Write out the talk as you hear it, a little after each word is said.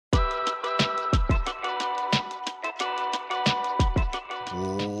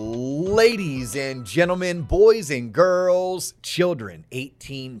Ladies and gentlemen, boys and girls, children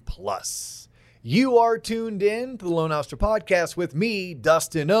 18 plus. You are tuned in to the Loan Officer Podcast with me,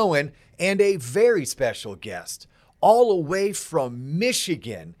 Dustin Owen, and a very special guest, all the way from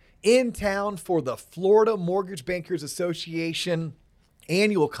Michigan, in town for the Florida Mortgage Bankers Association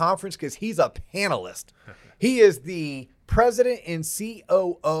annual conference because he's a panelist. He is the president and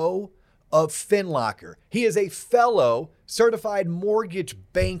COO of FinLocker. He is a fellow certified mortgage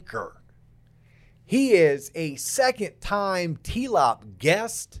banker. He is a second-time TLOP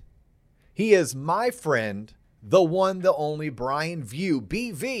guest. He is my friend, the one, the only Brian View,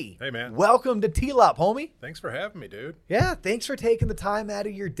 BV. Hey, man. Welcome to TLOP, homie. Thanks for having me, dude. Yeah, thanks for taking the time out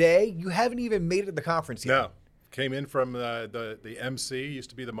of your day. You haven't even made it to the conference yet. No. Came in from the MC,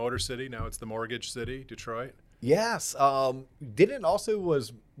 used to be the Motor City. Now it's the Mortgage City, Detroit. Yes. Didn't also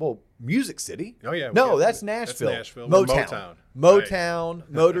was, Music City. Oh, yeah. No, that's Nashville. That's Nashville. Motown. Motown, right.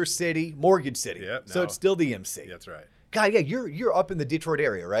 Motor City, Mortgage City. Yep, so it's still the MC. That's right. God, yeah, you're up in the Detroit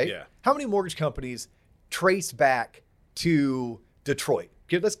area, right? Yeah. How many mortgage companies trace back to Detroit?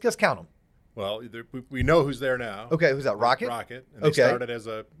 Let's count them. Well, we know who's there now. Okay, who's that? Rocket? Rocket. And they started as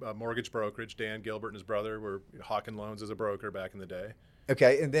a mortgage brokerage. Dan Gilbert and his brother were hawking loans as a broker back in the day.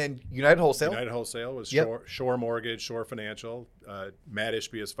 Okay, and then United Wholesale? United Wholesale was Yep. Shore Mortgage, Shore Financial. Matt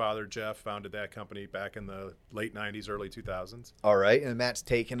Ishby, his father, Jeff, founded that company back in the late 90s, early 2000s. All right, and Matt's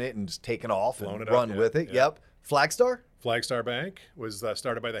taken it and just taken off Blown and it up, run yeah, with it. yeah. Yep. Flagstar? Flagstar Bank was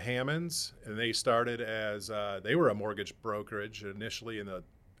started by the Hammonds, and they started as they were a mortgage brokerage initially in the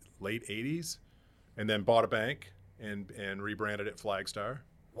late 80s, and then bought a bank and rebranded it Flagstar.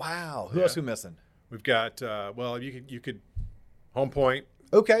 Wow. Who Yeah. else are we missing? We've got you could Home Point.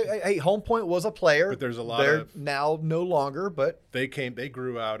 Okay, hey, Home Point was a player. But there's a lot They're of now no longer, but they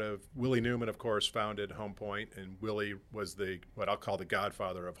grew out of Willie Newman, of course, founded Home Point, and Willie was what I'll call the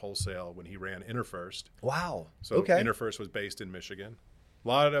godfather of wholesale when he ran InterFirst. wow. So okay. InterFirst was based in Michigan. A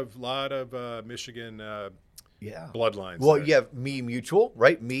lot of Michigan Yeah. bloodlines. Well, there. you have Me Mutual,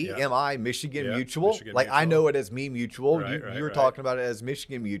 right? Me, Yeah. M-I, Michigan Yeah, Mutual. Michigan like I Mutual. know it as Me Mutual. Right, You're right. talking about it as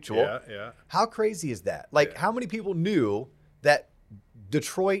Michigan Mutual. Yeah. How crazy is that? Like, Yeah. how many people knew that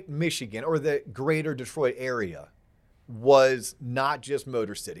Detroit, Michigan, or the greater Detroit area was not just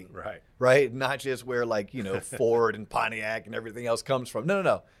Motor City, Right. right? Not just where, like, Ford and Pontiac and everything else comes from.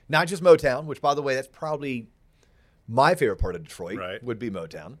 No. Not just Motown, which, by the way, that's probably my favorite part of Detroit, Right. would be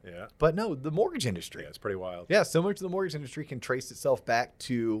Motown. Yeah. But no, the mortgage industry. Yeah, it's pretty wild. Yeah, so much of the mortgage industry can trace itself back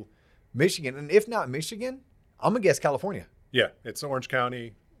to Michigan. And if not Michigan, I'm going to guess California. Yeah, it's Orange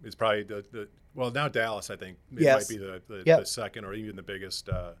County is probably well, now Dallas, I think, it Yes. might be the Yep. second or even the biggest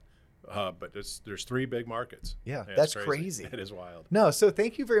hub. But there's three big markets. Yeah, it's that's crazy. It is wild. No, so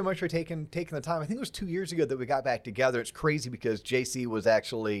thank you very much for taking the time. I think it was 2 years ago that we got back together. It's crazy because JC was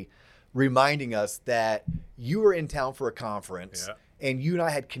actually reminding us that you were in town for a conference. Yeah. And you and I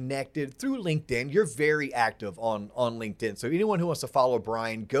had connected through LinkedIn. You're very active on LinkedIn. So anyone who wants to follow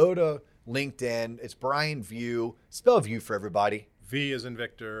Brian, go to LinkedIn. It's Brian View. Spell View for everybody. V is in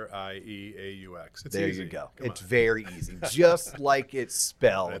Victor, IEAUX. It's There easy. you go. Come It's on. very easy, just like it's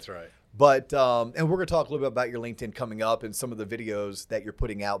spelled. That's right. But, and we're going to talk a little bit about your LinkedIn coming up and some of the videos that you're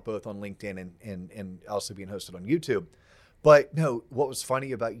putting out both on LinkedIn and also being hosted on YouTube. But no, what was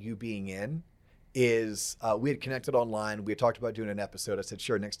funny about you being in is we had connected online. We had talked about doing an episode. I said,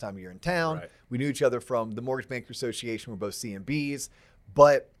 sure, next time you're in town. Right. We knew each other from the Mortgage Banker Association. We're both CMBs,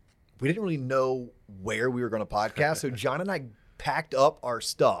 but we didn't really know where we were going to podcast. So John and I packed up our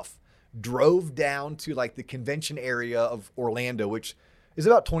stuff, drove down to like the convention area of Orlando, which is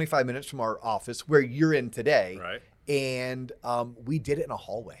about 25 minutes from our office where you're in today. Right. And we did it in a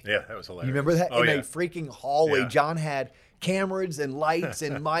hallway. Yeah, that was hilarious. You remember that? Oh, In yeah. a freaking hallway. Yeah. John had cameras and lights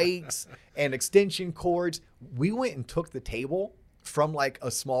and mics and extension cords. We went and took the table from like a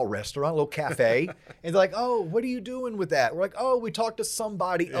small restaurant, a little cafe. And they're like, oh, what are you doing with that? We're like, oh, we talked to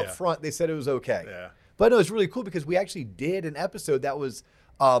somebody up Yeah. front. They said it was okay. Yeah. But no, it's really cool because we actually did an episode that was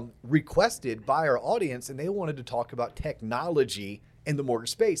requested by our audience, and they wanted to talk about technology in the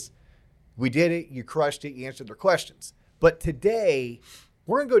mortgage space. We did it. You crushed it. You answered their questions. But today,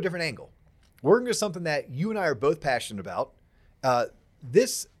 we're going to go a different angle. We're going to go something that you and I are both passionate about.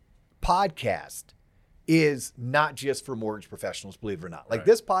 This podcast is not just for mortgage professionals, believe it or not. Like Right.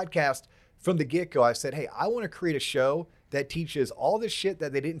 this podcast, from the get-go, I said, hey, I want to create a show that teaches all the shit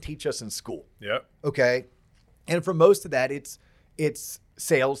that they didn't teach us in school. Yep. Okay. And for most of that, it's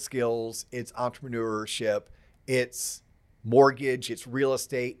sales skills, it's entrepreneurship, it's mortgage, it's real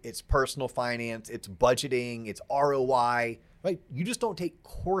estate, it's personal finance, it's budgeting, it's ROI, right? You just don't take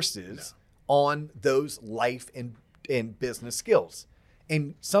courses on those life and business skills.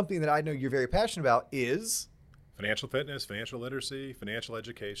 And something that I know you're very passionate about is financial fitness, financial literacy, financial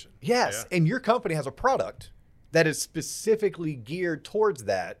education. yes. Yeah. And your company has a product that is specifically geared towards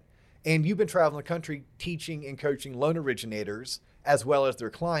that. And you've been traveling the country teaching and coaching loan originators as well as their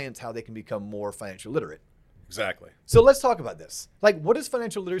clients how they can become more financially literate. Exactly. So let's talk about this. Like, what does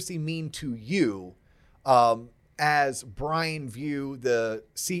financial literacy mean to you as Brian View, the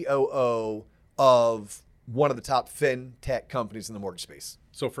COO of one of the top fintech companies in the mortgage space?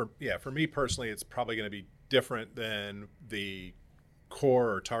 So for me personally, it's probably going to be different than the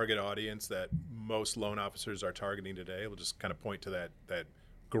core or target audience that most loan officers are targeting today. We'll just kind of point to that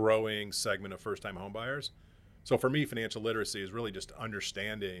growing segment of first-time home buyers. So for me, financial literacy is really just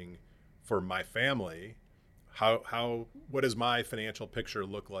understanding for my family what does my financial picture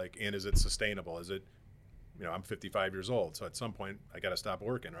look like, and is it sustainable? Is it, I'm 55 years old, so at some point I got to stop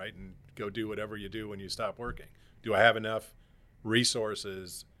working, right, and go do whatever you do when you stop working. Do I have enough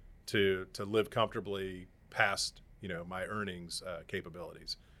resources to live comfortably past my earnings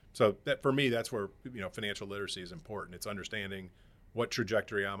capabilities? So that for me, that's where financial literacy is important. It's understanding what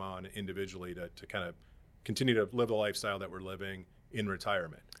trajectory I'm on individually to kind of continue to live the lifestyle that we're living in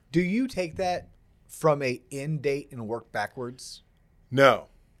retirement. Do you take that from a end date and work backwards? No.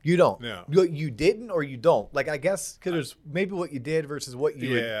 You don't? No. You didn't or you don't? Like, I guess because there's maybe what you did versus what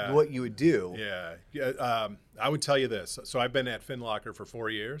you would do. Yeah. I would tell you this. So I've been at FinLocker for 4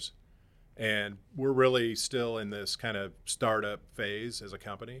 years, and we're really still in this kind of startup phase as a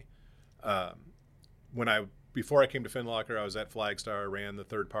company. Before I came to FinLocker, I was at Flagstar, ran the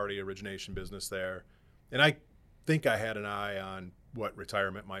third-party origination business there, and I think I had an eye on what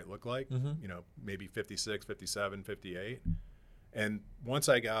retirement might look like, maybe 56, 57, 58. And once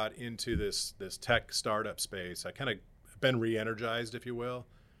I got into this tech startup space, I kind of been re-energized, if you will.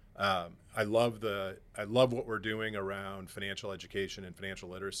 I love what we're doing around financial education and financial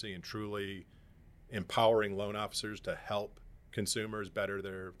literacy and truly empowering loan officers to help consumers better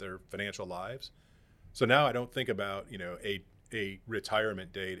their financial lives. So now I don't think about, a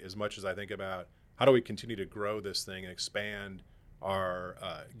retirement date as much as I think about how do we continue to grow this thing and expand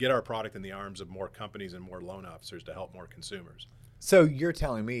get our product in the arms of more companies and more loan officers to help more consumers. So you're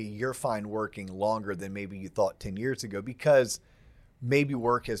telling me you're fine working longer than maybe you thought 10 years ago because maybe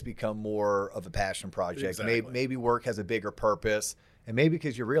work has become more of a passion project. Exactly. Maybe work has a bigger purpose. And maybe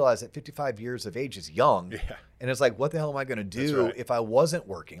because you realize that 55 years of age is young. Yeah. And it's like, what the hell am I going to do if I wasn't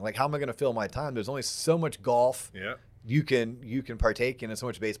working? Like, how am I going to fill my time? There's only so much golf you can partake in and so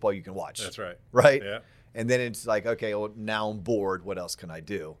much baseball you can watch. That's right. Right? Yeah. And then it's like, okay, well, now I'm bored. What else can I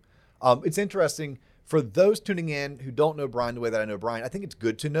do? It's interesting. For those tuning in who don't know Brian the way that I know Brian, I think it's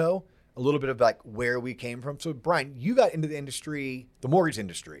good to know a little bit of like where we came from. So Brian, you got into the industry, the mortgage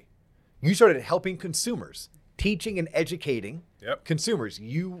industry. You started helping consumers, teaching and educating consumers.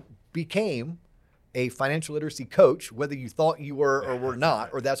 You became a financial literacy coach, whether you thought you were or were not,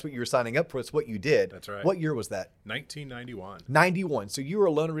 or that's what you were signing up for. It's what you did. That's right. What year was that? 1991. 91. So you were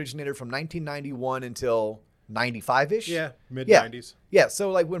a loan originator from 1991 until 95-ish? Yeah, mid-90s. Yeah,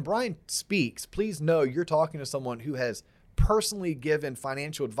 so like when Brian speaks, please know you're talking to someone who has personally given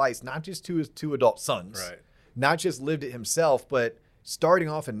financial advice, not just to his two adult sons, not just lived it himself, but starting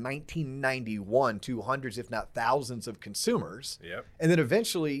off in 1991 to hundreds, if not thousands of consumers. Yep. And then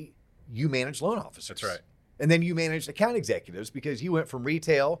eventually you managed loan officers. That's right. And then you managed account executives because you went from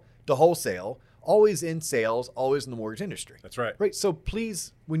retail to wholesale, always in sales, always in the mortgage industry. That's right. Right. So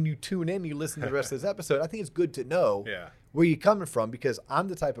please, when you tune in, you listen to the rest of this episode, I think it's good to know Yeah. where you're coming from, because I'm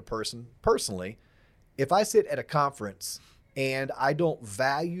the type of person, personally, if I sit at a conference and I don't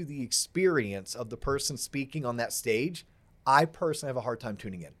value the experience of the person speaking on that stage, I personally have a hard time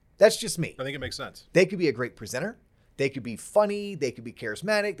tuning in. That's just me. I think it makes sense. They could be a great presenter. They could be funny. They could be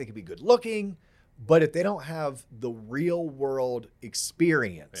charismatic. They could be good looking. But if they don't have the real world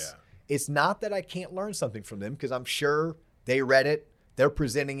experience, it's not that I can't learn something from them, because I'm sure they read it, they're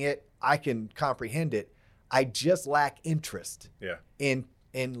presenting it, I can comprehend it. I just lack interest in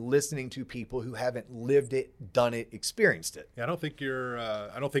listening to people who haven't lived it, done it, experienced it. Yeah, I don't think you're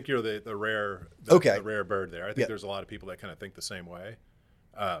the rare bird there. I think there's a lot of people that kind of think the same way,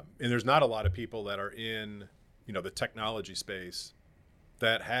 and there's not a lot of people that are in the technology space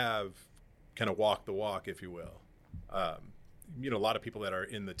that have kind of walked the walk, if you will. A lot of people that are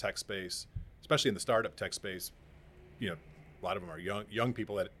in the tech space, especially in the startup tech space, a lot of them are young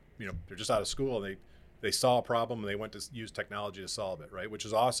people that they're just out of school and they saw a problem and they went to use technology to solve it, right? Which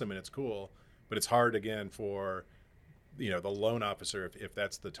is awesome and it's cool, but it's hard again for the loan officer, if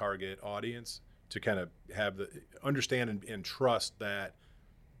that's the target audience, to kind of have understand and trust that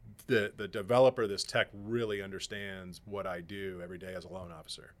the developer of this tech really understands what I do every day as a loan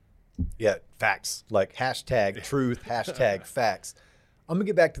officer. Yeah, facts. Like hashtag truth, hashtag facts. I'm gonna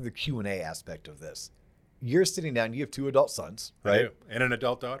get back to the Q&A aspect of this. You're sitting down. You have 2 adult sons, I right? do. And an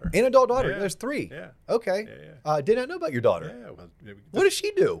adult daughter. An adult daughter. Yeah. There's 3. Yeah. Okay. Yeah. Did not know about your daughter. Yeah. Well, What does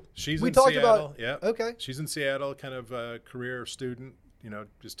she do? She's we in talked Seattle. about. Yeah. Okay. She's in Seattle, kind of a career student.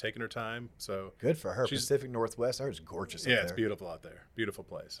 Just taking her time. So Good for her. She's- Pacific Northwest. It's gorgeous. yeah, up it's there. beautiful out there. Beautiful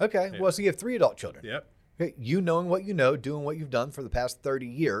place. Okay. Yeah. Well, so you have 3 adult children. Yep. Okay. You knowing what you know, doing what you've done for the past 30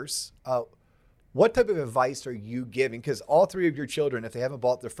 years. What type of advice are you giving? Because all 3 of your children, if they haven't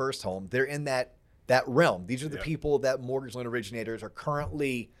bought their first home, they're in that realm. These are the Yep. people that mortgage loan originators are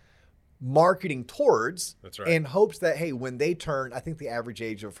currently marketing towards. That's right. In hopes that, hey, when they turn, I think the average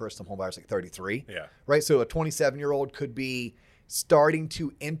age of a first-time home buyer is like 33. Yeah. Right. So a 27-year-old could be starting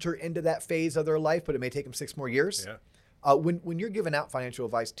to enter into that phase of their life, but it may take them 6 more years. Yeah. When you're giving out financial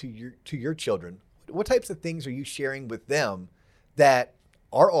advice to your children, what types of things are you sharing with them that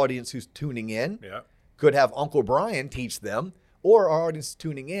our audience who's tuning in Yeah. could have Uncle Brian teach them, or our audience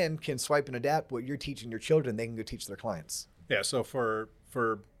tuning in can swipe and adapt what you're teaching your children. They can go teach their clients. Yeah. So for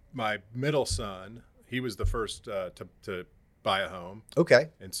my middle son, he was the first to buy a home. Okay.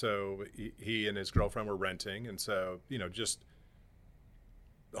 And so he and his girlfriend were renting. And so, just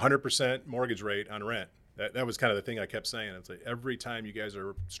 100% mortgage rate on rent. That was kind of the thing I kept saying. It's like every time you guys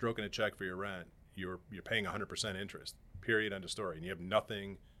are stroking a check for your rent, you're paying 100% interest, period, end of story. And you have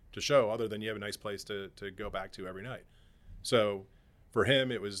nothing to show other than you have a nice place to go back to every night. So for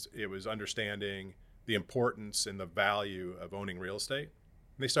him, it was understanding the importance and the value of owning real estate.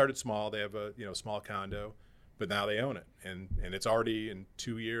 And they started small. They have a small condo, but now they own it. And it's already in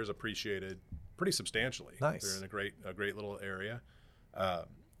 2 years appreciated pretty substantially. Nice. They're in a great little area.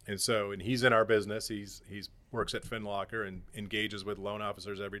 And he's in our business. He's works at FinLocker and engages with loan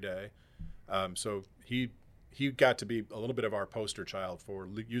officers every day. So he got to be a little bit of our poster child for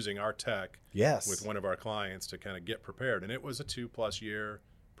using our tech Yes. with one of our clients to kind of get prepared. And it was a 2+ year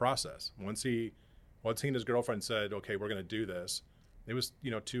process. Once he and his girlfriend said, okay, we're going to do this, it was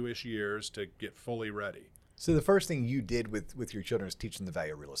 2-ish years to get fully ready. So the first thing you did with your children is teach them the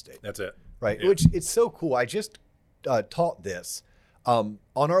value of real estate. That's it. Right. Yeah. Which it's so cool. I just taught this on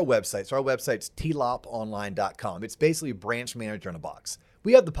our website. So our website's tloponline.com. It's basically a branch manager in a box.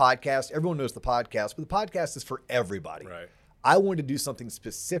 We have the podcast. Everyone knows the podcast, but the podcast is for everybody. Right. I wanted to do something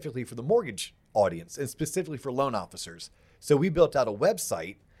specifically for the mortgage audience and specifically for loan officers. So we built out a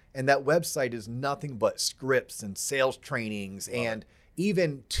website, and that website is nothing but scripts and sales trainings and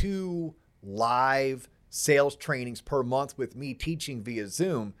even 2 live sales trainings per month with me teaching via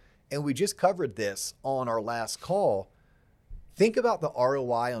Zoom. And we just covered this on our last call. Think about the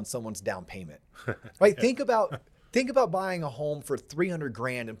ROI on someone's down payment, right? Think about buying a home for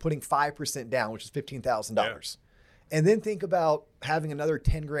 $300,000 and putting 5% down, which is $15,000. And then think about having another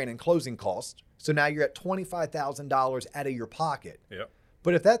 $10,000 in closing costs. So now you're at $25,000 out of your pocket. Yep.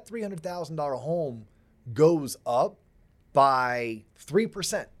 But if that $300,000 home goes up by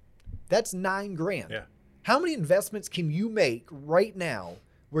 3%, that's $9,000. Yeah. How many investments can you make right now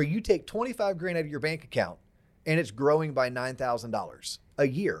where you take $25,000 out of your bank account and it's growing by $9,000 a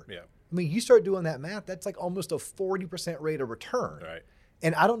year? Yeah. I mean, you start doing that math, that's like almost a 40% rate of return. Right.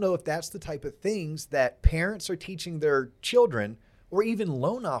 And I don't know if that's the type of things that parents are teaching their children, or even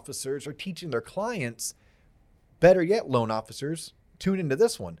loan officers are teaching their clients. Better yet, loan officers, tune into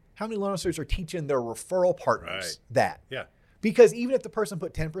this one. How many loan officers are teaching their referral partners that? Yeah. Because even if the person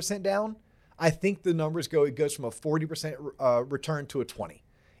put 10% down, I think the numbers it goes from a 40% return to a 20.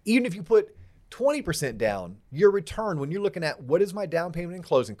 Even if you put 20% down, your return, when you're looking at what is my down payment and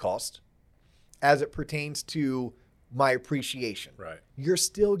closing cost as it pertains to my appreciation, Right. you're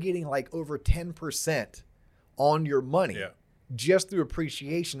still getting like over 10% on your money just through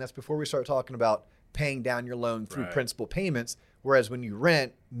appreciation. That's before we start talking about paying down your loan through principal payments. Whereas when you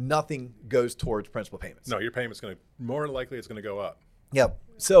rent, nothing goes towards principal payments. No, your payment's more likely it's going to go up. Yep.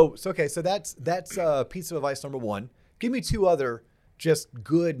 So okay. So that's piece of advice number 1. Give me 2 other just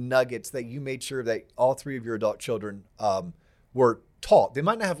good nuggets that you made sure that all 3 of your adult children were taught. They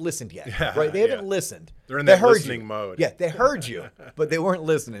might not have listened yet, right? They haven't listened. They're in They that heard listening you. mode. Yeah, they heard you, but they weren't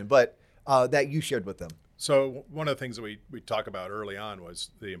listening. But that you shared with them. So one of the things that we talk about early on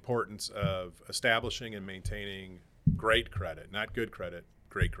was the importance of establishing and maintaining great credit, not good credit,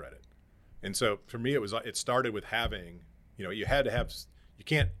 great credit. And so for me, it started with having, you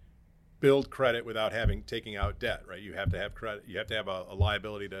can't build credit without taking out debt, right? You have to have credit. You have to have a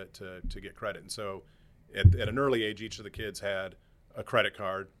liability to get credit. And so at an early age, each of the kids had a credit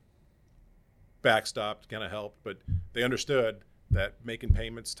card. Backstopped kind of helped, but they understood that making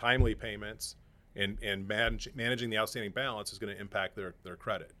payments, timely payments, and managing the outstanding balance is going to impact their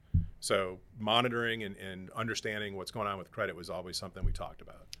credit. So monitoring and understanding what's going on with credit was always something we talked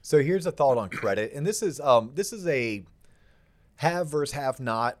about. So here's a thought on credit, and this is a have versus have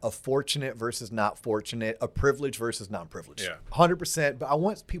not, a fortunate versus not fortunate, a privileged versus non-privileged. Yeah. 100%. But I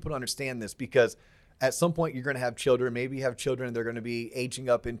want people to understand this because at some point you're going to have children. Maybe you have children, they're going to be aging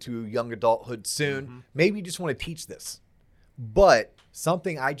up into young adulthood soon. Mm-hmm. Maybe you just want to teach this. But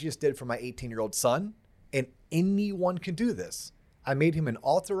something I just did for my 18-year-old son, and anyone can do this. I made him an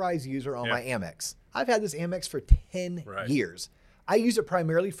authorized user on my Amex. I've had this Amex for 10 years. I use it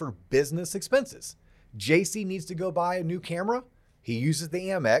primarily for business expenses. JC needs to go buy a new camera. He uses the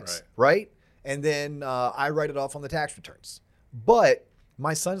Amex, right? And then I write it off on the tax returns. But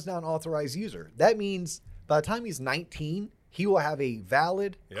my son's now an authorized user. That means by the time he's 19, he will have a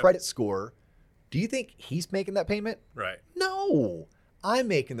valid credit score. Do you think he's making that payment? Right. No, I'm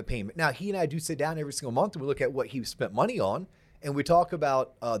making the payment. Now, he and I do sit down every single month and we look at what he spent money on. And we talk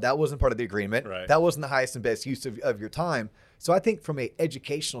about that wasn't part of the agreement. Right. That wasn't the highest and best use of your time. So I think from an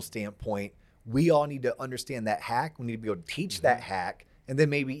educational standpoint, we all need to understand that hack. We need to be able to teach that hack and then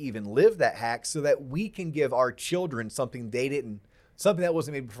maybe even live that hack so that we can give our children something they didn't, something that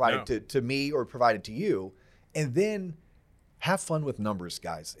wasn't maybe provided to me or provided to you. And then have fun with numbers,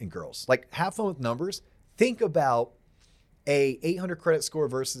 guys and girls. Like, have fun with numbers. Think about a 800 credit score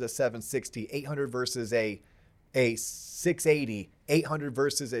versus a 760, 800 versus a 680, 800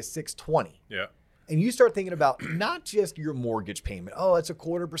 versus a 620. Yeah. And you start thinking about not just your mortgage payment. Oh, it's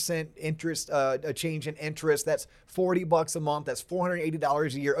 0.25% interest, a change in interest. That's $40 a month. That's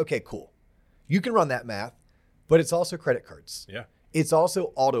 $480 a year. Okay, cool. You can run that math, but it's also credit cards. Yeah. It's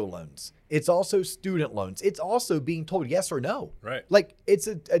also auto loans. It's also student loans. It's also being told yes or no. Right. Like, it's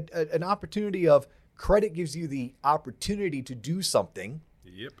an opportunity of credit gives you the opportunity to do something.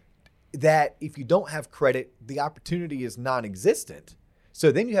 Yep. That if you don't have credit, the opportunity is non-existent. So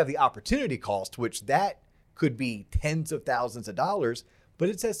then you have the opportunity cost, which that could be tens of thousands of dollars. But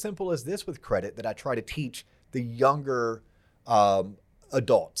it's as simple as this with credit that I try to teach the younger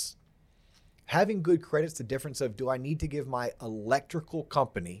adults. Having good credit's the difference of, do I need to give my electrical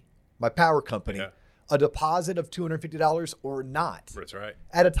company, my power company, a deposit of $250 or not? That's right.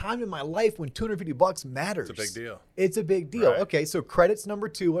 At a time in my life when $250 matters. It's a big deal. It's a big deal. Right. Okay, so credit's number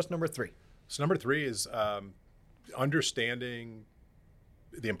 2. What's number 3? So number 3 is understanding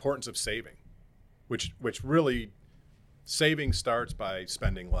the importance of saving, which really saving starts by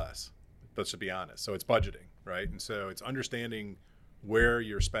spending less. Let's be honest. So it's budgeting, right? And so it's understanding where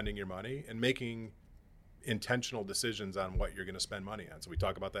you're spending your money and making intentional decisions on what you're going to spend money on. So we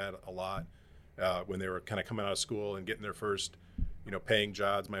talk about that a lot when they were kind of coming out of school and getting their first, paying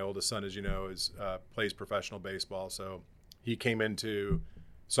jobs. My oldest son, as you know, plays professional baseball. So he came into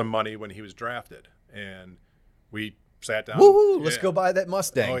some money when he was drafted, and we sat down. Woo! Let's go buy that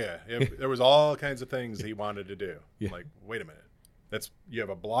Mustang. Oh yeah, there was all kinds of things he wanted to do. Like, wait a minute, you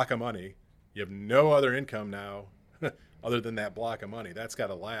have a block of money, you have no other income now, other than that block of money. That's got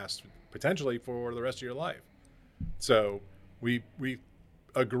to last potentially for the rest of your life. So we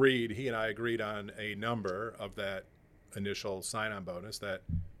agreed. He and I agreed on a number of that initial sign-on bonus that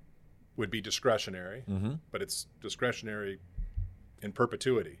would be discretionary, but it's discretionary in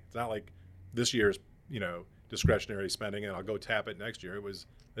perpetuity. It's not like this year's discretionary spending and I'll go tap it next year. This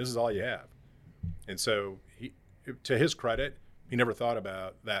is all you have. And so to his credit, he never thought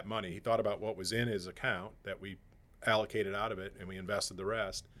about that money. He thought about what was in his account that we allocated out of it, and we invested the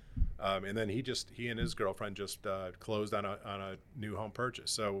rest. And then he and his girlfriend just closed on a new home purchase.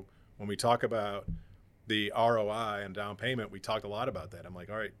 So when we talk about the ROI and down payment, we talked a lot about that. I'm like,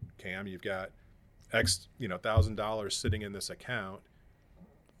 all right, Cam, you've got X, $1,000 sitting in this account.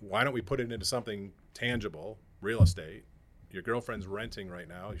 Why don't we put it into something tangible, real estate? Your girlfriend's renting right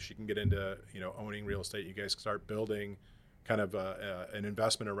now. She can get into, owning real estate. You guys start building kind of an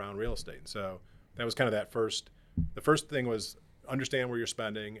investment around real estate. And so that was kind of the first thing was understand where you're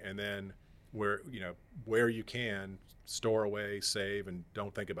spending, and then where you can store away, save, and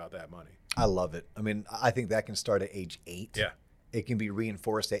don't think about that money. I love it. I mean, I think that can start at age 8. Yeah. It can be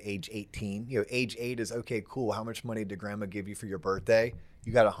reinforced at age 18. Age 8 is, okay, cool. How much money did grandma give you for your birthday?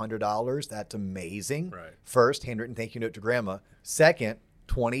 You got $100. That's amazing. Right. First, handwritten thank you note to grandma. Second,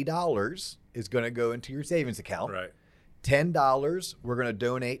 $20 is going to go into your savings account. Right. $10 we're going to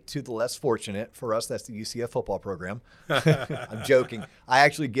donate to the less fortunate. For us, that's the UCF football program. I'm joking. I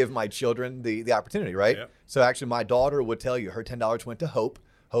actually give my children the opportunity, right? Yep. So actually my daughter would tell you her $10 went to Hope.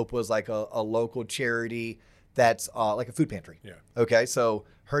 Hope was like a local charity that's like a food pantry. Yeah. Okay, so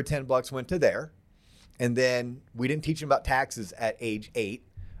her $10 went to there. And then we didn't teach him about taxes at age 8.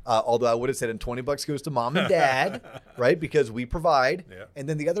 Although I would have said, and $20 goes to mom and dad, right? Because we provide. Yeah. And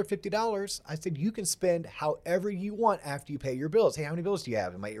then the other $50, I said, you can spend however you want after you pay your bills. Hey, how many bills do you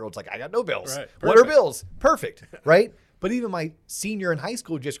have? And my 8-year-old's like, I got no bills. Right. What are Perfect. bills? Perfect. Right. But even my senior in high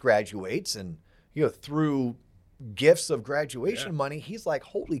school just graduates, and, through gifts of graduation money, he's like,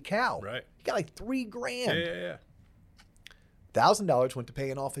 holy cow. Right. He got like $3,000. Yeah. $1,000 went to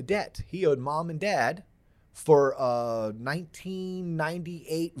paying off a debt he owed mom and dad for a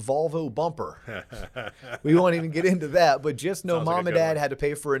 1998 Volvo bumper. We won't even get into that, but just know Sounds like mom a and good dad one. had to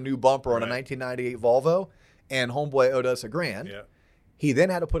pay for a new bumper on a Right. 1998 Volvo, and homeboy owed us $1,000. Yeah. He then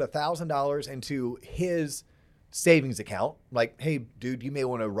had to put $1,000 into his savings account. Like, hey, dude, you may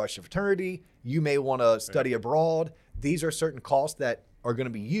want to rush a fraternity. You may want to study abroad. These are certain costs that are going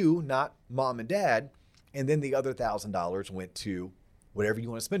to be you, not mom and dad. And then the other $1,000 went to whatever you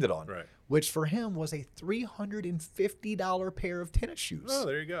want to spend it on, Right. which for him was a $350 pair of tennis shoes. Oh,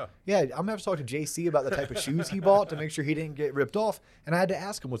 there you go. Yeah, I'm going to have to talk to JC about the type of shoes he bought to make sure he didn't get ripped off. And I had to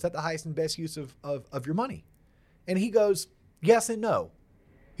ask him, was that the highest and best use of your money? And he goes, yes and no.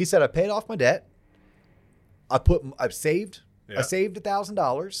 He said, I paid off my debt. I've saved. Yeah. I saved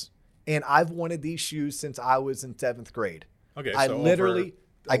 $1,000, and I've wanted these shoes since I was in 7th grade. Okay. I so literally,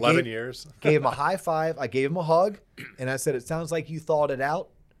 over 11 years. gave him a high five. I gave him a hug, and I said, it sounds like you thought it out.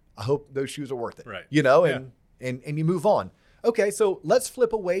 I hope those shoes are worth it. Right. And you move on. Okay, so let's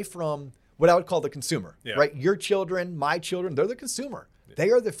flip away from what I would call the consumer, Yeah. right? Your children, my children, they're the consumer. They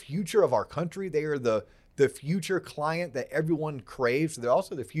are the future of our country. They are the future client that everyone craves. They're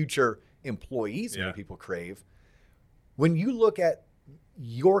also the future employees many Yeah. people crave. When you look at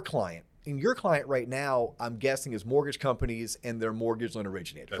your client, and your client right now, I'm guessing, is mortgage companies and their mortgage loan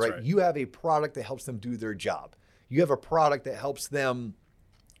originators, That's right? right. You have a product that helps them do their job. You have a product that helps them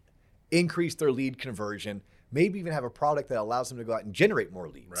increase their lead conversion, maybe even have a product that allows them to go out and generate more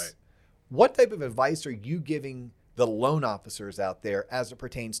leads. Right. What type of advice are you giving the loan officers out there as it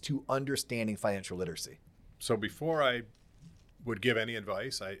pertains to understanding financial literacy? So before I would give any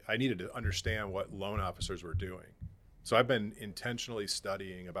advice, I needed to understand what loan officers were doing. So I've been intentionally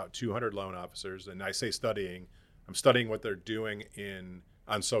studying about 200 loan officers, and I say studying, I'm studying what they're doing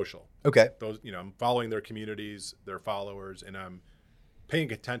on social. Okay. Those, I'm following their communities, their followers, and I'm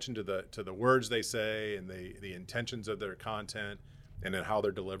paying attention to the words they say and the intentions of their content, and then how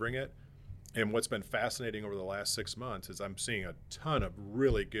they're delivering it. And what's been fascinating over the last 6 months is I'm seeing a ton of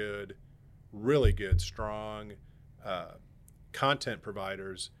really good, strong content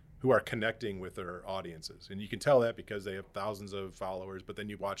providers who are connecting with their audiences. And you can tell that because they have thousands of followers, but then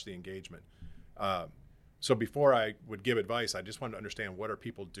you watch the engagement. So before I would give advice, I just wanted to understand, what are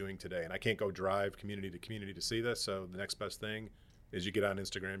people doing today? And I can't go drive community to community to see this. So the next best thing is you get on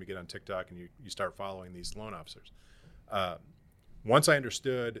Instagram, you get on TikTok, and you start following these loan officers. Once I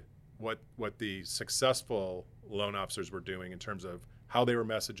understood what the successful loan officers were doing in terms of how they were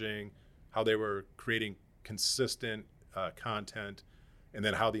messaging, how they were creating consistent content, and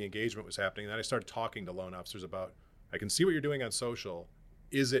then how the engagement was happening, then I started talking to loan officers about, I can see what you're doing on social.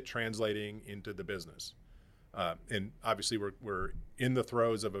 Is it translating into the business? And obviously we're in the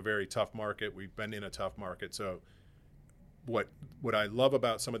throes of a very tough market. We've been in a tough market. So what I love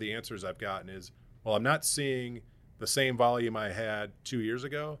about some of the answers I've gotten is, well, I'm not seeing the same volume I had 2 years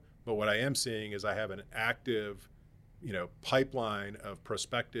ago, but what I am seeing is I have an active, pipeline of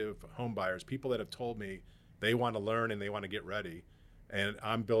prospective home buyers, people that have told me they want to learn and they want to get ready. And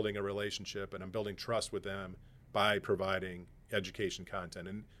I'm building a relationship and I'm building trust with them by providing education content.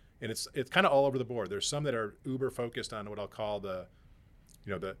 And it's kind of all over the board. There's some that are uber focused on what I'll call the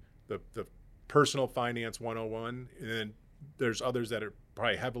personal finance 101. And then there's others that are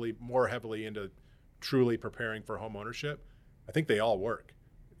probably more heavily into truly preparing for home ownership. I think they all work.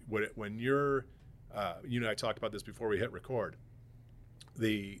 When you're, you and I talked about this before we hit record,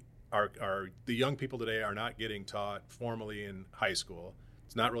 the young people today are not getting taught formally in high school.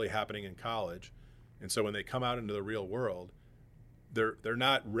 It's not really happening in college. And so when they come out into the real world, they're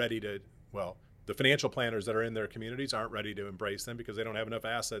not ready to, the financial planners that are in their communities aren't ready to embrace them because they don't have enough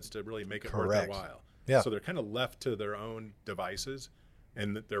assets to really make it worth their while. Yeah. So they're kind of left to their own devices,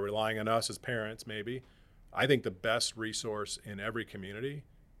 and they're relying on us as parents maybe. I think the best resource in every community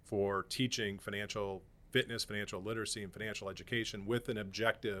for teaching financial fitness, financial literacy, and financial education with an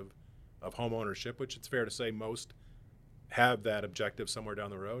objective of home ownership, which it's fair to say most have that objective somewhere down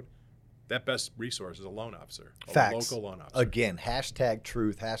the road, that best resource is a loan officer, a local loan officer. Again,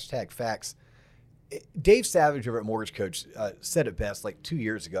 #truth, #facts. Dave Savage over at Mortgage Coach said it best like 2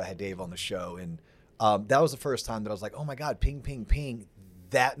 years ago. I had Dave on the show, and that was the first time that I was like, oh my God, ping, ping, ping.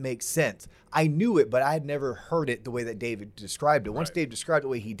 that makes sense. I knew it, but I had never heard it the way that David described it. Once Right. Dave described it the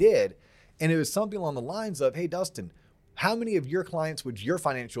way he did, and it was something along the lines of, hey, Dustin, how many of your clients would your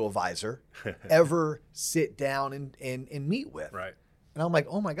financial advisor ever sit down and meet with? Right. And I'm like,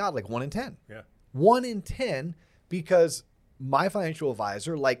 oh my God, like 1 in 10. Yeah. 1 in 10, because my financial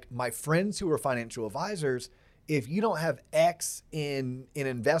advisor, like my friends who are financial advisors, if you don't have X in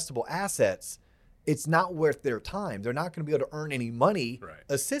investable assets, it's not worth their time. They're not going to be able to earn any money Right.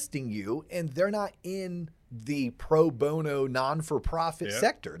 assisting you, and they're not in the pro bono non-for-profit Yeah.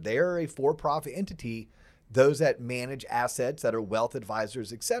 sector. They're a for-profit entity, those that manage assets that are wealth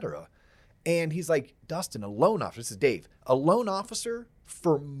advisors, etc. And he's like, Dustin, a loan officer, this is Dave, a loan officer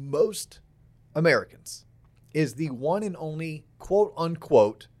for most Americans is the one and only quote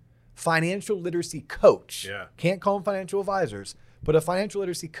unquote financial literacy coach. Yeah. Can't call them financial advisors, but a financial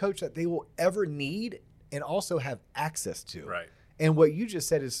literacy coach that they will ever need and also have access to. Right. And what you just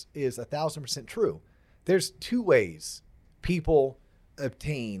said is 1,000% true. There's two ways people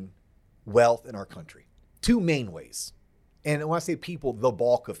obtain wealth in our country. Two main ways. And when I say people, the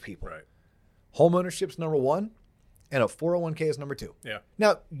bulk of people. Right. Home ownership's number one, and a 401k is number two. Yeah.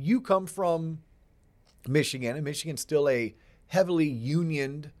 Now, you come from Michigan, and Michigan's still a heavily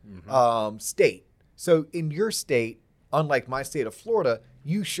unioned state. So in your state, unlike my state of Florida,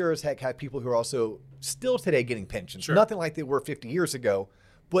 you sure as heck have people who are also still today getting pensions. Sure. Nothing like they were 50 years ago,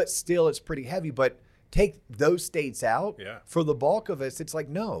 but still it's pretty heavy. But take those states out, Yeah. for the bulk of us, it's like,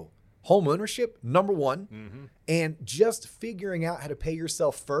 no. Home ownership, number one, and just figuring out how to pay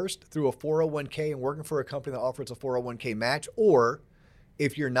yourself first through a 401k and working for a company that offers a 401k match, or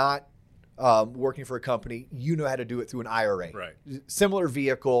if you're not working for a company, you know how to do it through an IRA. Right. Similar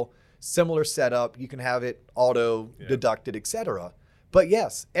vehicle, similar setup. You can have it auto deducted, etc. But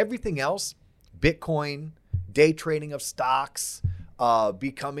yes, everything else, Bitcoin, day trading of stocks,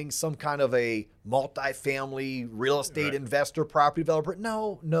 becoming some kind of a multifamily real estate Right. investor, property developer.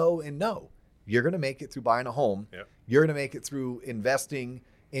 No, no, and no. You're going to make it through buying a home. Yep. You're going to make it through investing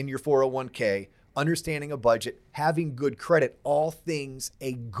in your 401k, understanding a budget, having good credit, all things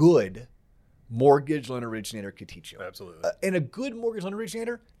a good mortgage loan originator could teach you. Absolutely. And a good mortgage loan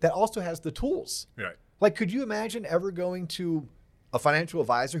originator that also has the tools. Right. Like, could you imagine ever going to a financial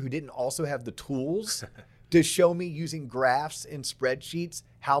advisor who didn't also have the tools to show me using graphs and spreadsheets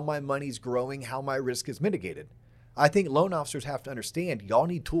how my money's growing, how my risk is mitigated? I think loan officers have to understand y'all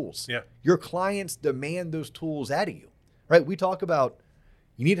need tools. Yeah. Your clients demand those tools out of you, right? We talk about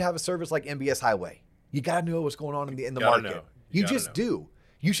you need to have a service like MBS Highway. You got to know what's going on in the Gotta market. know. You Gotta just know. do.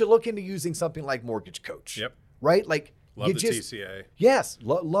 You should look into using something like Mortgage Coach. Yep. Right? Like Love you the just, TCA. Yes,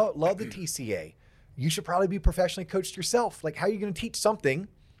 love the TCA. You should probably be professionally coached yourself. Like, how are you going to teach something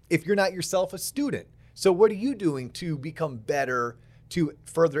if you're not yourself a student? So what are you doing to become better, to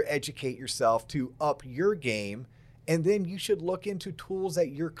further educate yourself, to up your game? And then you should look into tools that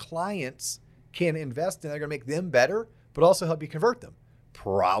your clients can invest in that are going to make them better, but also help you convert them.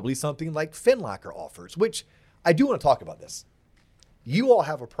 Probably something like FinLocker offers, which I do want to talk about this. You all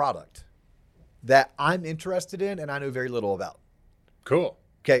have a product that I'm interested in and I know very little about. Cool.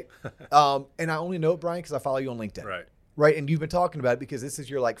 Okay. And I only know it, Brian, because I follow you on LinkedIn. Right. Right. And you've been talking about it because this is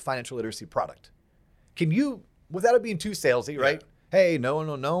your like financial literacy product. Can you, without it being too salesy, right? Hey, no one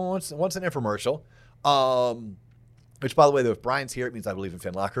wants an infomercial. Which, by the way, though, if Brian's here, it means I believe in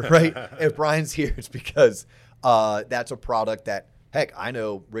FinLocker, right? If Brian's here, it's because that's a product that, heck, I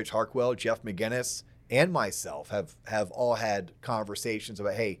know Rich Harkwell, Jeff McGinnis, and myself have all had conversations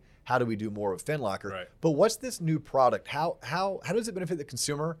about, hey, how do we do more with FinLocker? Right. But what's this new product? How does it benefit the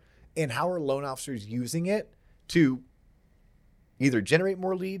consumer? And how are loan officers using it to either generate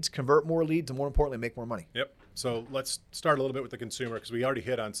more leads, convert more leads, and more importantly, make more money? Yep. So let's start a little bit with the consumer because we already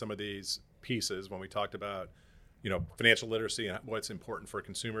hit on some of these pieces when we talked about, financial literacy and what's important for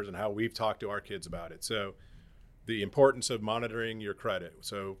consumers and how we've talked to our kids about it. So the importance of monitoring your credit.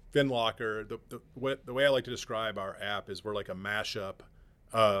 So FinLocker, the way I like to describe our app is we're like a mashup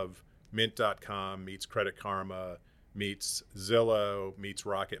of Mint.com meets Credit Karma meets Zillow meets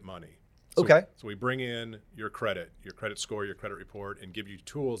Rocket Money. So, Okay. So we bring in your credit score, your credit report, and give you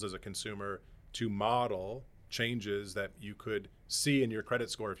tools as a consumer to model changes that you could see in your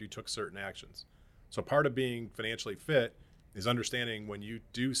credit score if you took certain actions. So part of being financially fit is understanding when you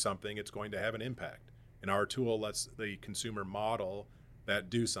do something, it's going to have an impact. And our tool lets the consumer model that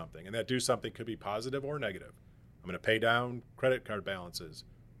do something. And that do something could be positive or negative. I'm going to pay down credit card balances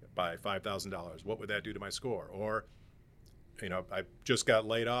by $5,000. What would that do to my score? Or, I just got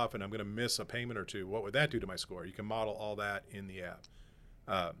laid off and I'm going to miss a payment or two. What would that do to my score? You can model all that in the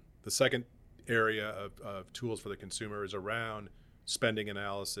app. The second area of tools for the consumer is around spending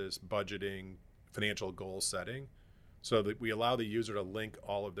analysis, budgeting, financial goal setting, so that we allow the user to link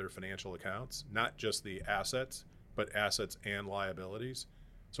all of their financial accounts, not just the assets, but assets and liabilities.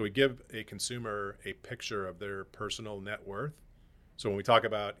 So we give a consumer a picture of their personal net worth. So when we talk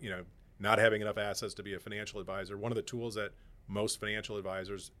about, not having enough assets to be a financial advisor, one of the tools that most financial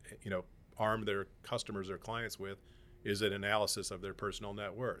advisors, arm their customers or clients with is an analysis of their personal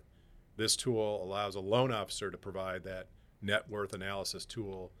net worth. This tool allows a loan officer to provide that net worth analysis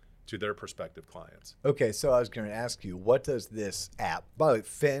tool to their prospective clients. Okay, so I was going to ask you, what does this app, by the way,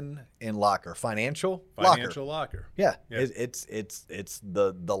 Fin and Locker, Financial Locker. Yeah. It's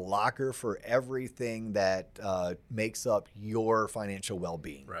the locker for everything that makes up your financial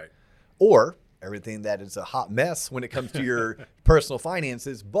well-being. Right. Or everything that is a hot mess when it comes to your personal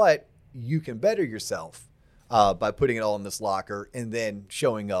finances, but you can better yourself by putting it all in this locker and then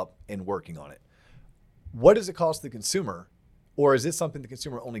showing up and working on it. What does it cost the consumer? Or is this something the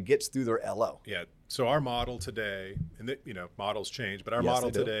consumer only gets through their LO? Yeah. So our model today, and models change, but our Yes,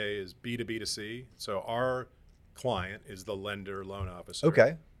 model they do. today is B2B2C. So our client is the lender loan officer.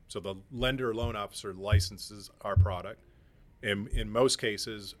 Okay. So the lender loan officer licenses our product. And in most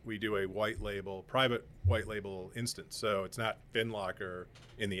cases, we do a private white label instance. So it's not FinLocker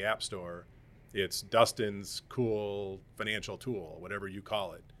in the App Store. It's Dustin's cool financial tool, whatever you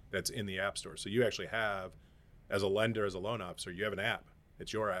call it, that's in the App Store. So you actually have, as a lender, as a loan officer, you have an app.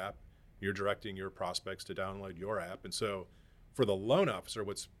 It's your app. You're directing your prospects to download your app. And so for the loan officer,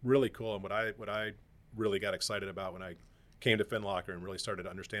 what's really cool and what I really got excited about when I came to FinLocker and really started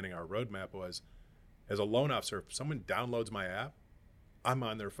understanding our roadmap was, as a loan officer, if someone downloads my app, I'm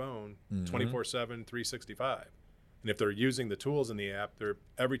on their phone 24/7, 365. And if they're using the tools in the app,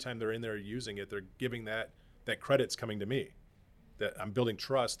 every time they're in there using it, they're giving that credit's coming to me. That I'm building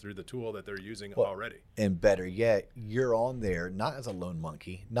trust through the tool that they're using already. And better yet, you're on there not as a loan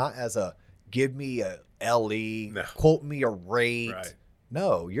monkey, not as a give me a LE, quote me a rate. Right.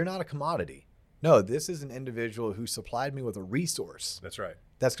 No, you're not a commodity. No, this is an individual who supplied me with a resource That's right.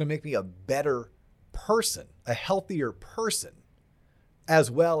 that's going to make me a better person, a healthier person,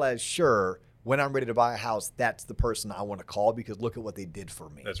 as well as, sure, when I'm ready to buy a house, that's the person I want to call because look at what they did for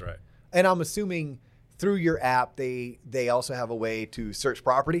me. That's right. And I'm assuming through your app, they also have a way to search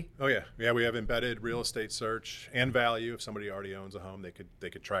property. Oh yeah, yeah. We have embedded real estate search and value. If somebody already owns a home, they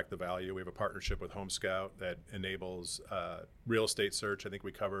could track the value. We have a partnership with Home Scout that enables real estate search. I think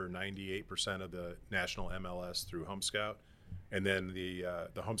we cover 98% of the national MLS through Home Scout, and then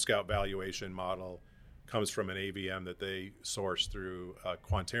the Home Scout valuation model comes from an AVM that they source through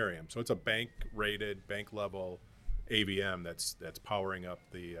Quantarium. So it's a bank-rated, bank-level AVM that's powering up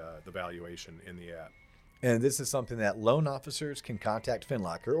the valuation in the app. And this is something that loan officers can contact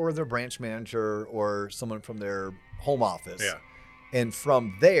FinLocker or their branch manager or someone from their home office. Yeah. And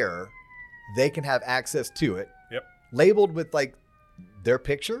from there, they can have access to it. Yep. Labeled with like their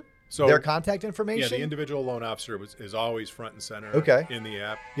picture, So their contact yeah, information. the individual loan officer is always front and center Okay. in the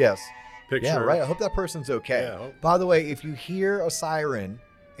app. Yes. Picture. Yeah, right. I hope that person's okay. Yeah, I hope. By the way, if you hear a siren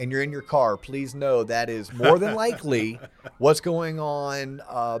and you're in your car, please know that is more than likely what's going on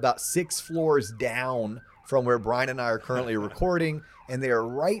about 6 floors down from where Brian and I are currently recording, and they are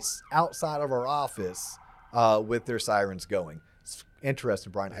right outside of our office with their sirens going. It's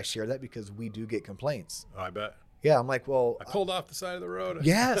interesting, Brian. I share that because we do get complaints. Oh, I bet. Yeah, I'm like, well, I pulled off the side of the road.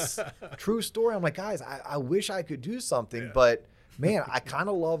 yes, true story. I'm like, guys, I wish I could do something, Yeah. but man, I kind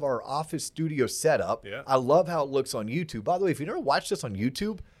of love our office studio setup. Yeah. I love how it looks on YouTube. By the way, if you never watched this on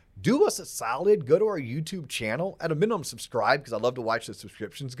YouTube, do us a solid. Go to our YouTube channel. At a minimum, subscribe because I love to watch the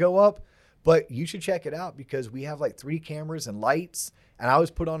subscriptions go up. But you should check it out because we have like 3 cameras and lights. And I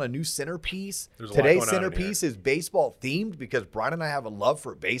always put on a new centerpiece. There's a lot Today's going on in centerpiece is baseball themed because Brian and I have a love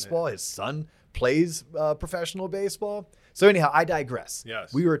for baseball. His son plays professional baseball. So anyhow, I digress.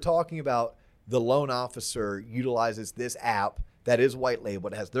 Yes. We were talking about the loan officer utilizes this app that is white label.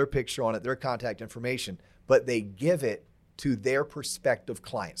 It has their picture on it, their contact information, but they give it to their prospective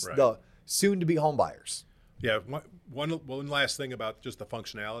clients, Right. the soon-to-be home buyers. Yeah. One last thing about just the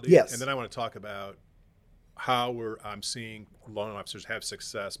functionality. Yes. And then I want to talk about how I'm seeing loan officers have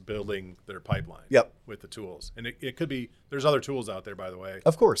success building their pipeline. Yep. With the tools. And it could be, there's other tools out there, by the way.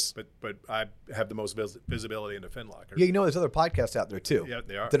 Of course. But I have the most visibility into FinLocker. Yeah, you know, there's other podcasts out there too. Yeah,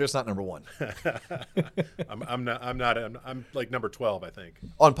 they are. That are just not number 1. I'm like number 12, I think.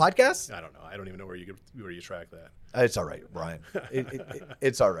 On podcasts? I don't know. I don't even know where you track that. It's all right, Brian.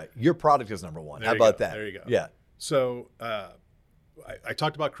 It's all right. Your product is number 1. There How you about go. that? There you go. Yeah. So I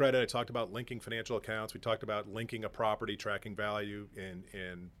talked about credit. I talked about linking financial accounts. We talked about linking a property, tracking value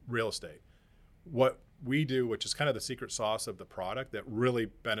in real estate. What we do, which is kind of the secret sauce of the product that really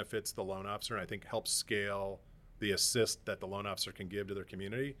benefits the loan officer and I think helps scale the assist that the loan officer can give to their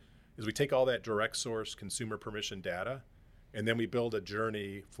community, is we take all that direct source consumer permission data and then we build a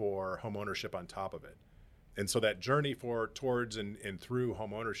journey for home ownership on top of it. And so that journey towards and through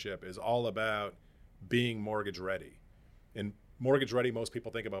home ownership is all about being mortgage ready. And mortgage ready, most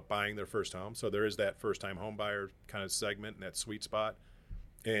people think about buying their first home. So there is that first time home buyer kind of segment and that sweet spot.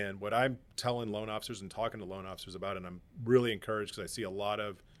 And what I'm telling loan officers and talking to loan officers about, and I'm really encouraged because I see a lot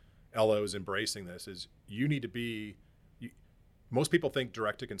of LOs embracing this, is you need to be, most people think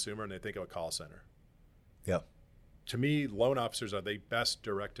direct to consumer and they think of a call center. Yeah. To me, loan officers are the best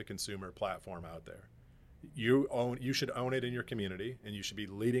direct to consumer platform out there. You should own it in your community, and you should be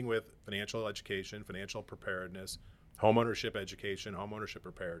leading with financial education, financial preparedness, homeownership education, homeownership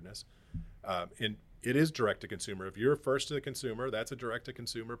preparedness. And it is direct to consumer. If you're first to the consumer, that's a direct to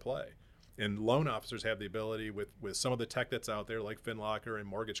consumer play. And loan officers have the ability with some of the tech that's out there, like FinLocker and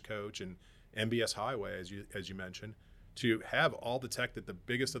Mortgage Coach and MBS Highway, as you mentioned, to have all the tech that the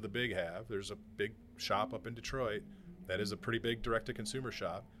biggest of the big have. There's a big shop up in Detroit that is a pretty big direct to consumer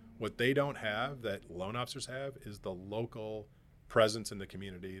shop. What they don't have that loan officers have is the local presence in the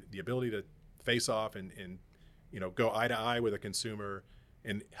community, the ability to face off and go eye to eye with a consumer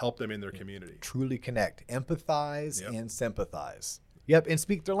and help them in their community. Truly connect, empathize, Yep. and sympathize. Yep, and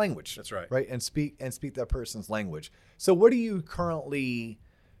speak their language. That's right. Right, and speak that person's language. So what are you currently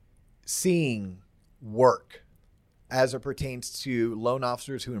seeing work as it pertains to loan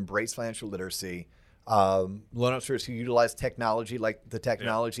officers who embrace financial literacy, loan officers who utilize technology like the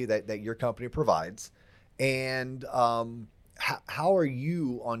technology that your company provides, and how are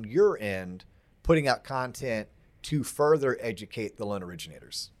you on your end putting out content to further educate the loan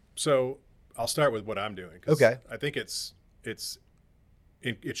originators? So I'll start with what I'm doing. 'Cause Okay. I think it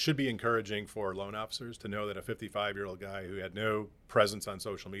should be encouraging for loan officers to know that a 55-year-old guy who had no presence on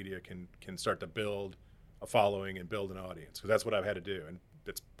social media can start to build a following and build an audience, because that's what I've had to do. And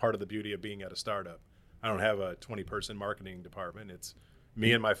it's part of the beauty of being at a startup. I don't have a 20-person marketing department. It's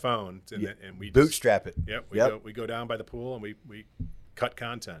me and my phone, and we bootstrap it. We go down by the pool and we cut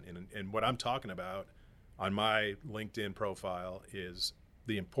content. And what I'm talking about on my LinkedIn profile is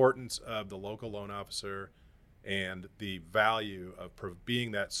the importance of the local loan officer and the value of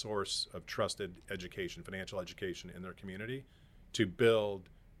being that source of trusted education, financial education in their community to build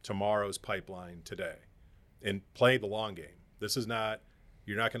tomorrow's pipeline today and play the long game. This is not,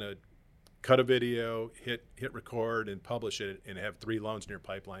 you're not going to cut a video, hit record and publish it and have 3 loans in your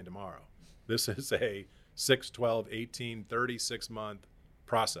pipeline tomorrow. This is a 6, 12, 18, 36 month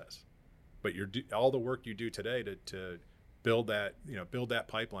process. But all the work you do today to build that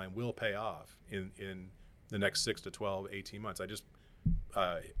pipeline will pay off in the next 6 to 12, 18 months. I just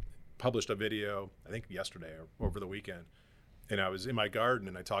published a video, I think yesterday or over the weekend, and I was in my garden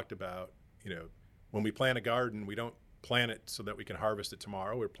and I talked about, when we plant a garden, we don't plant it so that we can harvest it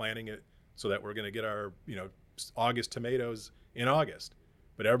tomorrow. We're planting it so that we're going to get our, August tomatoes in August.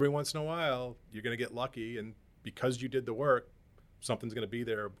 But every once in a while, you're going to get lucky, and because you did the work, something's going to be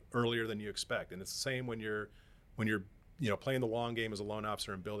there earlier than you expect. And it's the same when you're playing the long game as a loan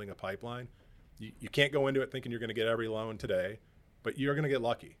officer and building a pipeline. You can't go into it thinking you're going to get every loan today, but you're going to get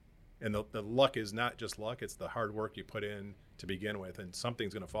lucky. And the luck is not just luck, it's the hard work you put in to begin with, and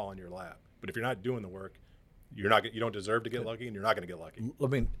something's going to fall in your lap. But if you're not doing the work, you don't deserve to get lucky, and you're not going to get lucky. I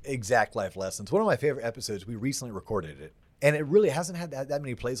mean, exact life lessons. One of my favorite episodes, we recently recorded it, and it really hasn't had that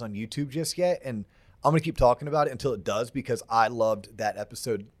many plays on YouTube just yet. And I'm going to keep talking about it until it does, because I loved that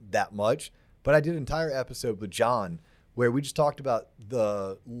episode that much. But I did an entire episode with John where we just talked about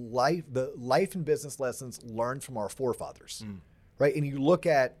the life and business lessons learned from our forefathers. Right. And you look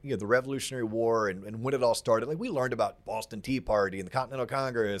at, the Revolutionary War and when it all started, like we learned about Boston Tea Party and the Continental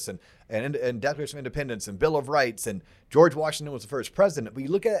Congress and Declaration of Independence and Bill of Rights, and George Washington was the first president. But you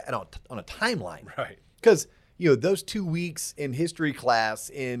look at it on a timeline. Right. Because, those 2 weeks in history class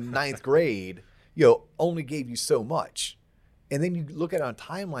in 9th grade, only gave you so much. And then you look at it on a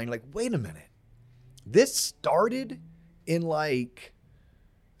timeline, like, wait a minute. This started in like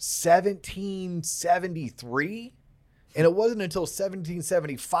 1773. And it wasn't until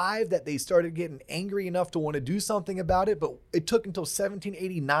 1775 that they started getting angry enough to want to do something about it. But it took until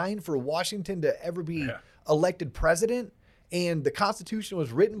 1789 for Washington to ever be elected president. And the Constitution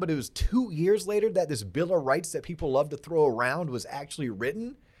was written, but it was 2 years later that this Bill of Rights that people love to throw around was actually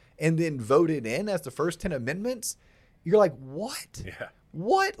written and then voted in as the first 10 amendments. You're like, what? Yeah.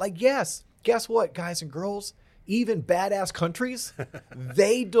 What? Like, yes. Guess what, guys and girls? Even badass countries,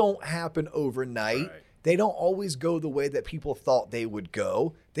 they don't happen overnight. Right. They don't always go the way that people thought they would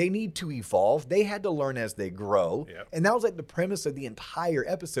go. They need to evolve. They had to learn as they grow. Yep. And that was like the premise of the entire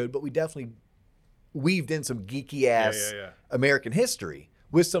episode, but we definitely weaved in some geeky ass American history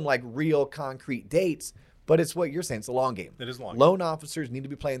with some like real concrete dates. But it's what you're saying. It's a long game. It is a long Loan officers need to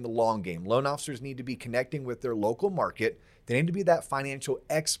be playing the long game. Loan officers need to be connecting with their local market. They need to be that financial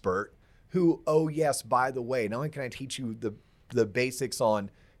expert who, oh yes, by the way, not only can I teach you the basics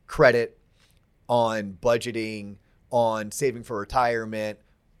on credit, on budgeting, on saving for retirement,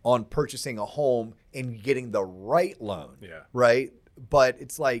 on purchasing a home and getting the right loan. Yeah. Right. But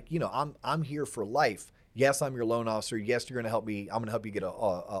it's like, I'm here for life. Yes, I'm your loan officer. Yes, you're going to help me. I'm going to help you get a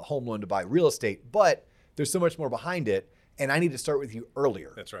home loan to buy real estate. But there's so much more behind it. And I need to start with you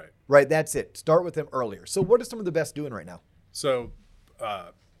earlier. That's right. Right. That's it. Start with them earlier. So what are some of the best doing right now? So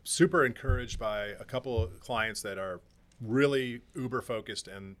super encouraged by a couple of clients that are really uber focused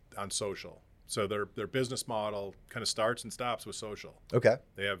and on social. So their business model kind of starts and stops with social. Okay.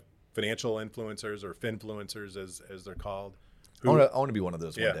 They have financial influencers or finfluencers as they're called. I want to be one of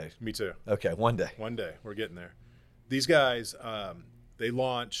those one day. Me too. Okay. One day. One day. We're getting there. These guys, they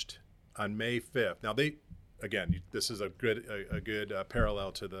launched on May 5th. Now this is a good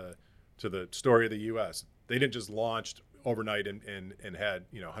parallel to the story of the U.S. They didn't just launch overnight and had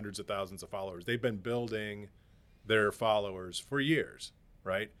hundreds of thousands of followers. They've been building their followers for years,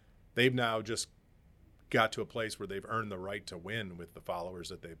 right? They've now just got to a place where they've earned the right to win with the followers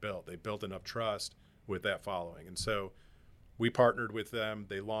that they built. They built enough trust with that following. And so we partnered with them.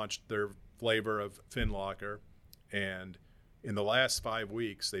 They launched their flavor of FinLocker. And in the last 5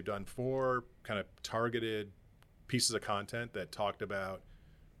 weeks, they've done 4 kind of targeted pieces of content that talked about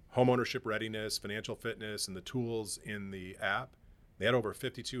homeownership readiness, financial fitness, and the tools in the app. They had over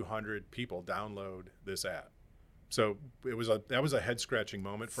 5,200 people download this app. So that was a head scratching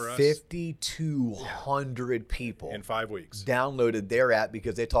moment for us. 5,200 people in 5 weeks downloaded their app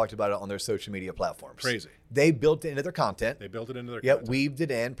because they talked about it on their social media platforms. Crazy. They built it into their content. Content. Weaved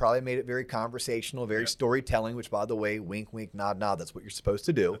it in, probably made it very conversational, very storytelling, which by the way, wink, wink, nod, nod, that's what you're supposed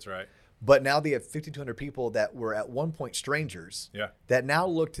to do. That's right. But now they have 5,200 people that were at one point strangers that now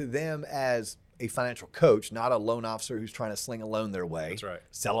look to them as a financial coach, not a loan officer who's trying to sling a loan their way. That's right.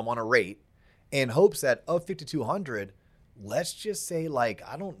 Sell them on a rate. In hopes that of 5,200, let's just say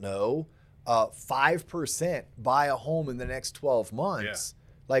 5% buy a home in the next 12 months. Yeah.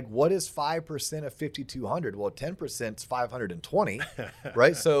 Like what is 5% of 5,200? Well, 10% is 520,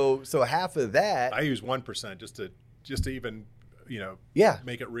 right? So half of that. I use 1% just to even,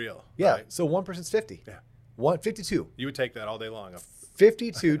 make it real. Yeah. Right? So 1% is 50. Yeah. 52. You would take that all day long.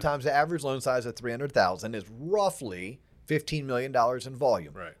 52 times the average loan size of 300,000 is roughly $15 million in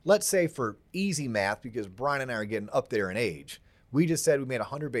volume. Right. Let's say for easy math, because Brian and I are getting up there in age, we just said we made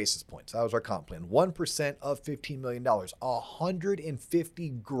 100 basis points. That was our comp plan. 1% of $15 million, 150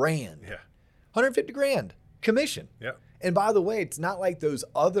 grand. Yeah. 150 grand commission. Yeah. And by the way, it's not like those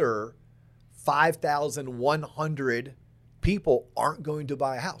other 5,100 people aren't going to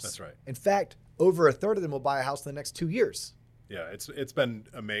buy a house. That's right. In fact, over a third of them will buy a house in the next 2 years. Yeah, it's been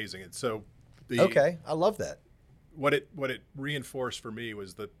amazing. And so okay, I love that. What it reinforced for me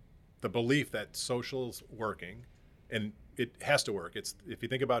was the belief that social's working, and it has to work. It's if you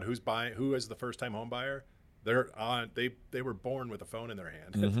think about who is the first time home buyer, they were born with a phone in their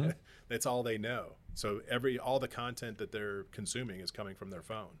hand. Mm-hmm. That's all they know. So all the content that they're consuming is coming from their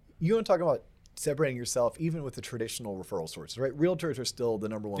phone. You want to talk about separating yourself even with the traditional referral sources, right? Realtors are still the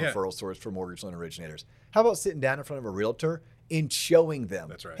number one referral source for mortgage loan originators. How about sitting down in front of a realtor and showing them,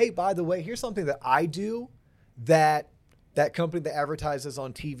 that's right. Hey, by the way, here's something that I do that company that advertises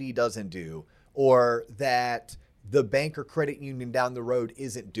on TV doesn't do, or that the bank or credit union down the road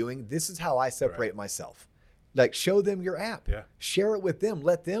isn't doing. This is how I separate myself. Like, show them your app. Yeah. Share it with them.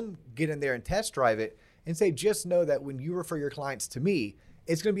 Let them get in there and test drive it and say, just know that when you refer your clients to me,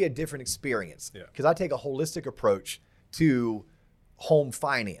 it's going to be a different experience. Because I take a holistic approach to home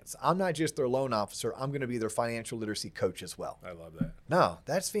finance. I'm not just their loan officer. I'm going to be their financial literacy coach as well. I love that. No,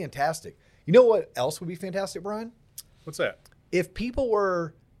 that's fantastic. You know what else would be fantastic, Brian? What's that? If people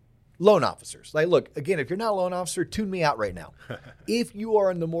were loan officers. Like, look, again, if you're not a loan officer, tune me out right now. If you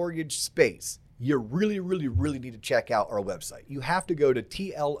are in the mortgage space, you really, really, really need to check out our website. You have to go to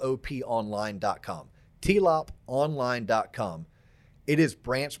tloponline.com, tloponline.com. It is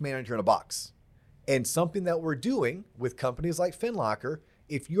branch manager in a box. And something that we're doing with companies like FinLocker,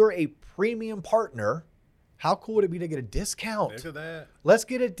 if you're a premium partner, how cool would it be to get a discount? Look at that. Let's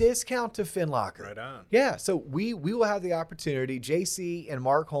get a discount to FinLocker. Right on. Yeah, so we will have the opportunity. JC and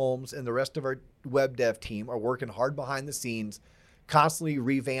Mark Holmes and the rest of our web dev team are working hard behind the scenes, constantly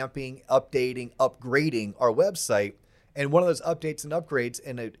revamping, updating, upgrading our website. And one of those updates and upgrades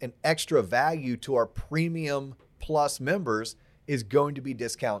and an extra value to our Premium Plus members is going to be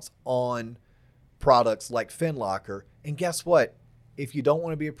discounts on products like FinLocker. And guess what? If you don't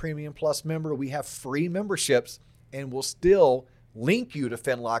want to be a Premium Plus member, we have free memberships, and we'll still link you to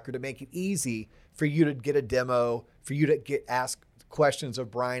FinLocker to make it easy for you to get a demo, for you to ask questions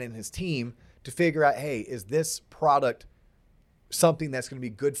of Brian and his team to figure out, hey, is this product something that's going to be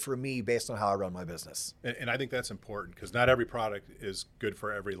good for me based on how I run my business? And I think that's important because not every product is good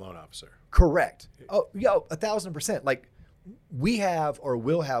for every loan officer. Correct. Oh, yeah, 1,000%. Like, we have or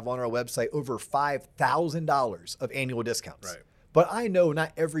will have on our website over $5,000 of annual discounts. Right. But I know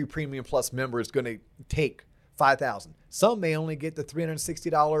not every Premium Plus member is going to take $5,000. Some may only get the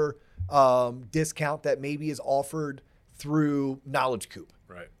 $360 discount that maybe is offered through Knowledge Coop.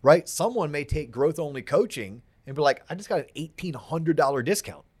 Right. Right. Someone may take growth only coaching and be like, I just got an $1,800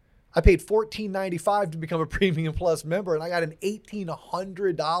 discount. I paid $1,495 to become a Premium Plus member, and I got an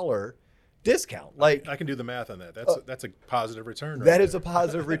 $1,800 discount. Like, I can do the math on that. That's a positive return. That is a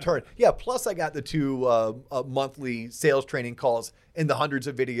positive return. Yeah. Plus, I got the 2 monthly sales training calls and the hundreds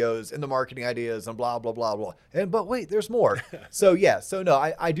of videos and the marketing ideas and blah, blah, blah, blah. But wait, there's more. So no,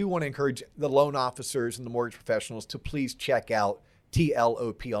 I do want to encourage the loan officers and the mortgage professionals to please check out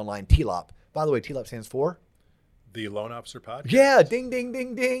TLOP online, TLOP. By the way, TLOP stands for? The Loan Officer Podcast. Yeah. Ding, ding,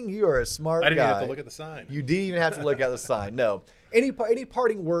 ding, ding. You are a smart guy. I didn't even have to look at the sign. You didn't even have to look at the sign. No. Any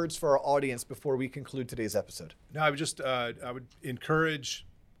parting words for our audience before we conclude today's episode? No, I would just I would encourage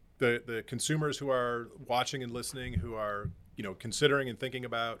the consumers who are watching and listening, who are considering and thinking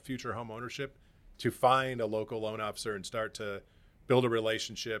about future home ownership, to find a local loan officer and start to build a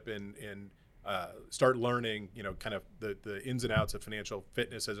relationship and start learning kind of the ins and outs of financial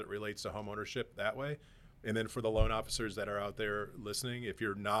fitness as it relates to home ownership that way. And then for the loan officers that are out there listening, if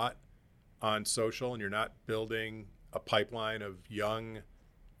you're not on social and you're not building a pipeline of young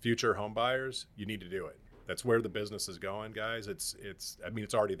future home buyers, you need to do it. That's where the business is going, guys. It's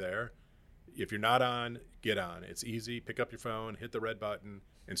already there. If you're not on, get on. It's easy. Pick up your phone, hit the red button,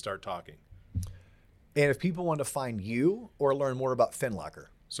 and start talking. And if people want to find you or learn more about FinLocker.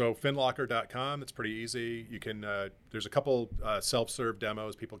 So finlocker.com, it's pretty easy. You can there's a couple self-serve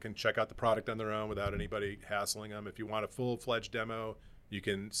demos. People can check out the product on their own without anybody hassling them. If you want a full-fledged demo, you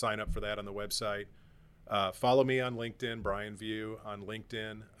can sign up for that on the website. Follow me on LinkedIn, Brian View on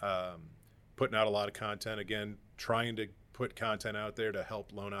LinkedIn, putting out a lot of content. Again, trying to put content out there to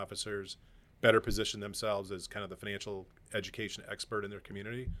help loan officers better position themselves as kind of the financial education expert in their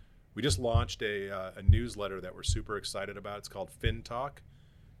community. We just launched a newsletter that we're super excited about. It's called FinTalk.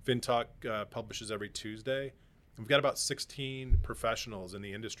 FinTalk publishes every Tuesday. We've got about 16 professionals in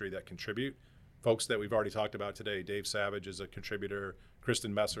the industry that contribute. Folks that we've already talked about today. Dave Savage is a contributor.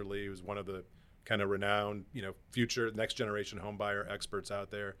 Kristen Messerly, who's one of the kind of renowned, future next generation home buyer experts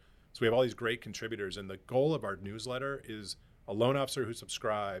out there. So we have all these great contributors, and the goal of our newsletter is a loan officer who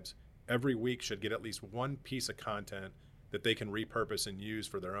subscribes every week should get at least one piece of content that they can repurpose and use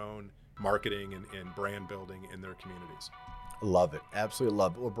for their own marketing and brand building in their communities. Love it. Absolutely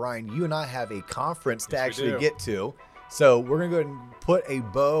love it. Well, Brian, you and I have a conference to actually do. get to. So we're going to go ahead and put a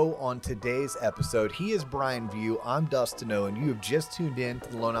bow on today's episode. He is Brian View. I'm Dustin Owen. You have just tuned in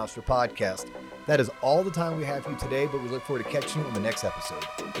to the Loan Officer Podcast. That is all the time we have for you today, but we look forward to catching you on the next episode.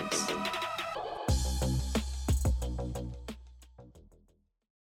 Peace.